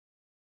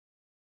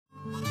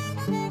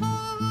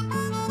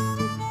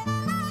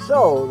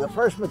So the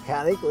first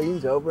mechanic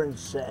leans over and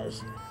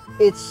says,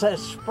 "It's a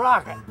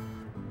sprocket,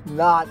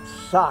 not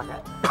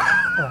socket."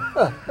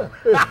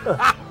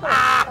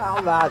 How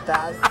about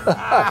that?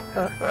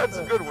 That's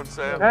a good one,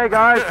 Sam. Hey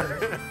guys,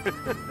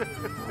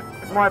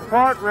 is my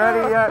part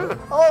ready yet?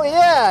 Oh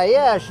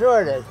yeah,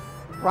 sure it is.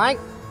 Frank,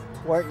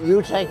 weren't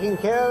you taking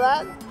care of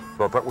that?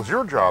 Thought that was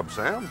your job,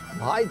 Sam.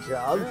 My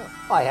job? Yeah.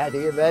 I had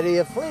to give Eddie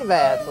a flea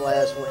bath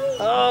last week.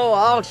 Oh,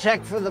 I'll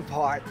check for the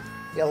part,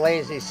 you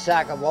lazy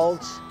sack of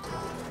bolts.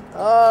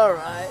 All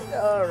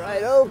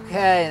right,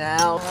 okay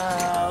now.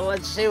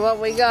 Let's see what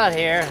we got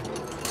here.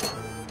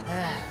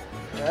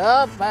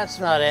 Oh, that's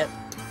not it.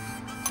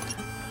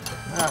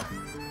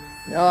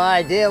 No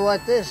idea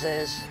what this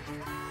is.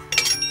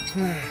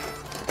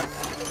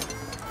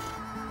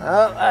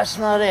 Oh, that's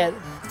not it.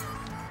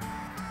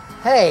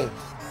 Hey,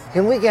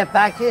 can we get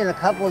back to you in a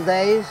couple of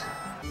days?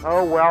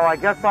 Oh well, I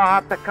guess I'll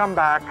have to come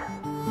back.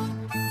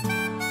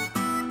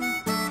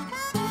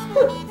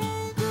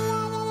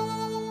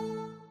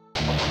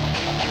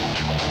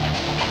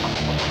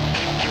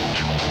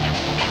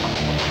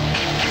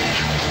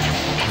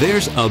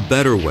 There's a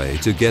better way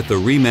to get the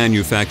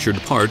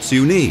remanufactured parts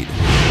you need.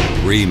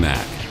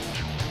 ReMACK.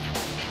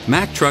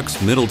 Mack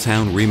Trucks'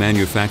 Middletown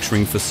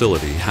remanufacturing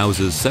facility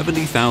houses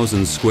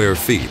 70,000 square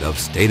feet of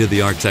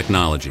state-of-the-art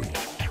technology.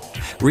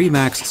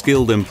 ReMACK's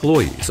skilled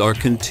employees are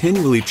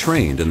continually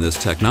trained in this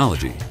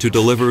technology to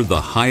deliver the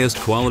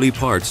highest quality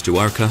parts to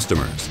our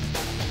customers.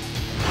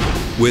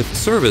 With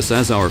service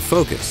as our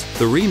focus,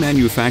 the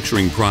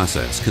remanufacturing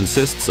process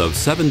consists of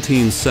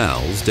 17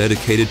 cells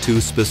dedicated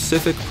to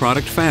specific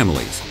product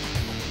families.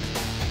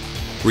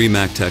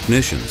 ReMACK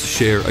technicians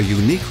share a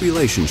unique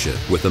relationship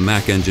with the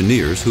Mack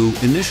engineers who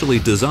initially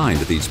designed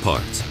these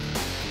parts.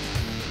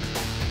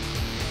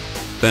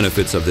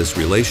 Benefits of this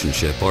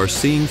relationship are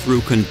seen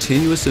through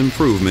continuous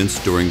improvements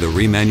during the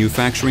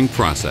remanufacturing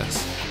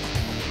process.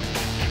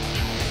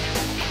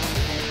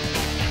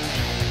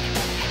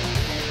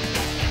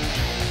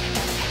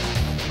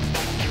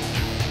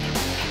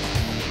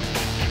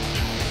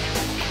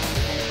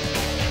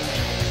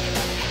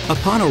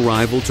 Upon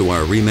arrival to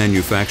our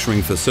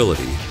remanufacturing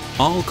facility,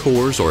 all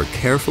cores are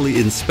carefully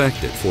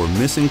inspected for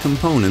missing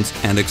components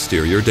and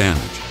exterior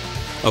damage.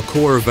 A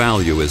core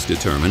value is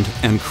determined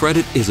and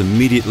credit is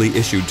immediately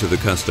issued to the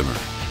customer.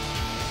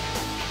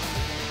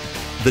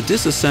 The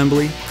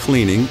disassembly,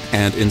 cleaning,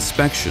 and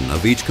inspection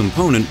of each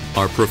component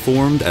are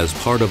performed as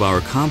part of our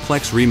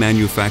complex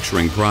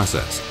remanufacturing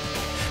process.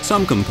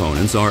 Some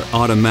components are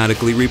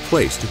automatically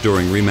replaced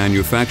during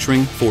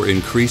remanufacturing for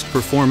increased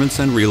performance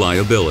and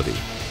reliability.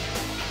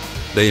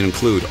 They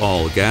include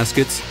all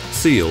gaskets,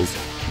 seals,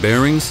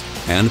 bearings,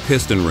 and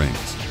piston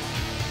rings.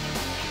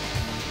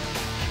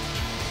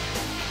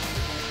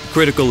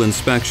 Critical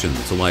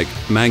inspections like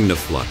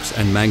MagnaFlux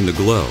and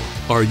MagnaGlow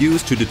are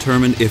used to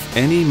determine if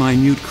any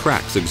minute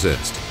cracks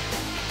exist.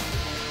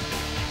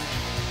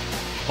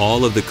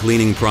 All of the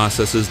cleaning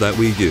processes that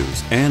we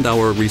use and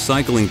our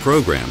recycling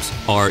programs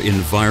are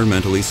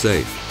environmentally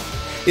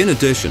safe. In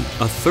addition,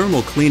 a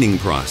thermal cleaning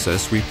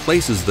process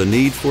replaces the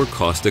need for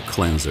caustic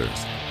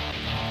cleansers.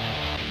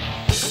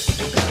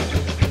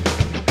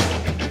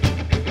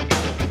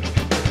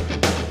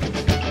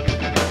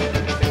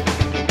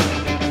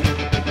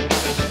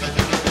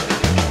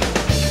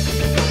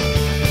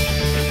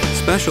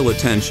 Special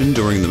attention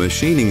during the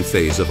machining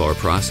phase of our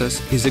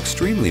process is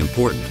extremely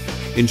important,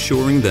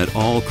 ensuring that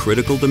all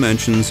critical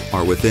dimensions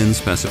are within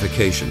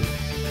specification.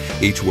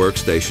 Each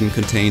workstation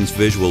contains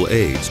visual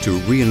aids to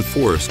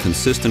reinforce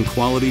consistent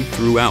quality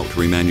throughout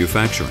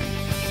remanufacturing.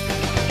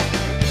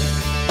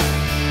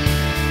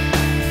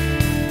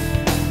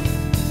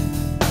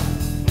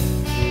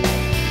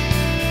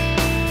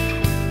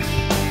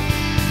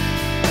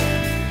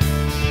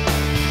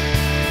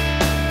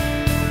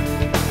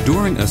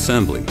 During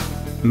assembly,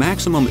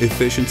 maximum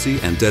efficiency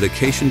and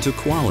dedication to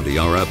quality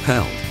are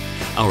upheld.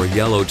 Our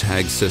yellow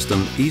tag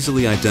system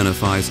easily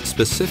identifies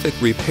specific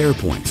repair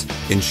points,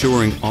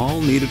 ensuring all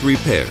needed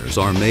repairs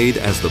are made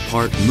as the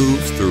part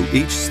moves through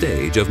each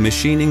stage of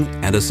machining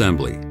and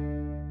assembly.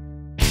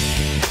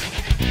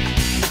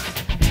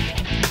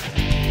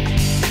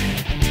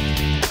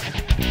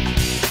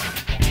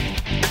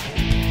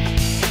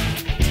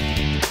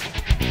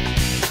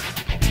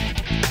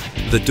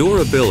 The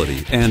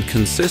durability and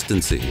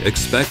consistency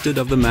expected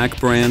of the Mack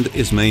brand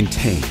is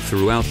maintained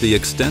throughout the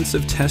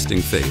extensive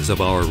testing phase of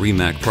our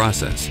ReMACK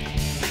process.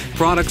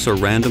 Products are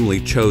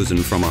randomly chosen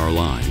from our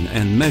line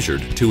and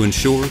measured to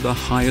ensure the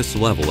highest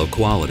level of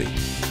quality.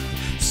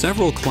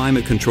 Several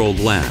climate-controlled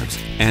labs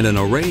and an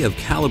array of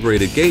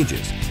calibrated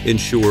gauges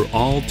ensure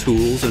all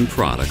tools and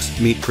products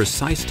meet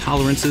precise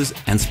tolerances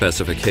and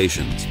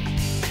specifications.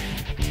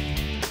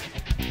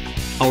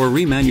 Our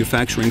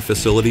remanufacturing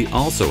facility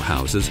also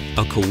houses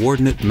a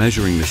coordinate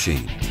measuring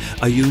machine,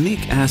 a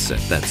unique asset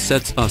that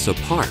sets us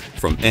apart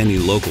from any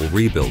local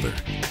rebuilder.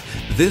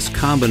 This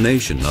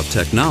combination of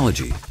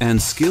technology and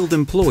skilled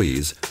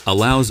employees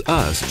allows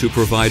us to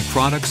provide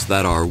products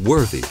that are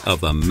worthy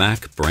of the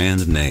Mack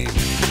brand name.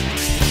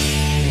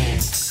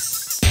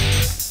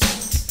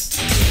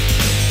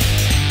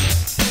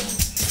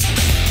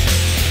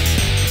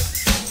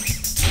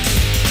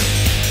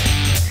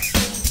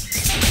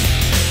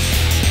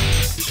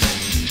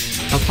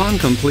 Upon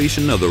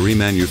completion of the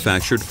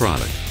remanufactured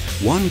product,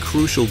 one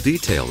crucial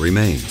detail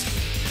remains.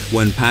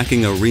 When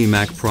packing a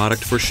ReMACK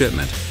product for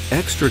shipment,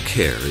 extra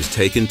care is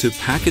taken to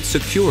pack it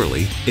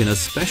securely in a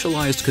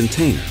specialized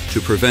container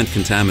to prevent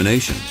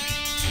contamination.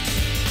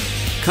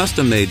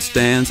 Custom-made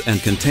stands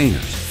and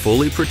containers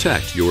fully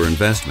protect your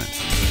investment.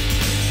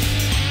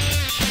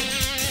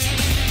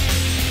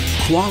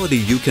 Quality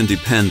you can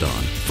depend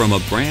on from a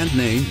brand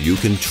name you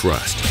can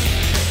trust.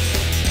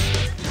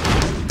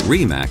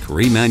 ReMACK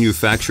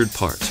Remanufactured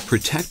Parts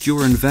protect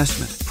your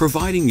investment,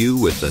 providing you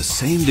with the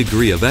same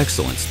degree of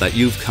excellence that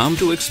you've come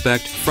to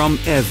expect from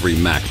every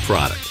Mack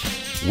product.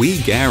 We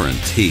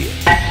guarantee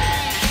it.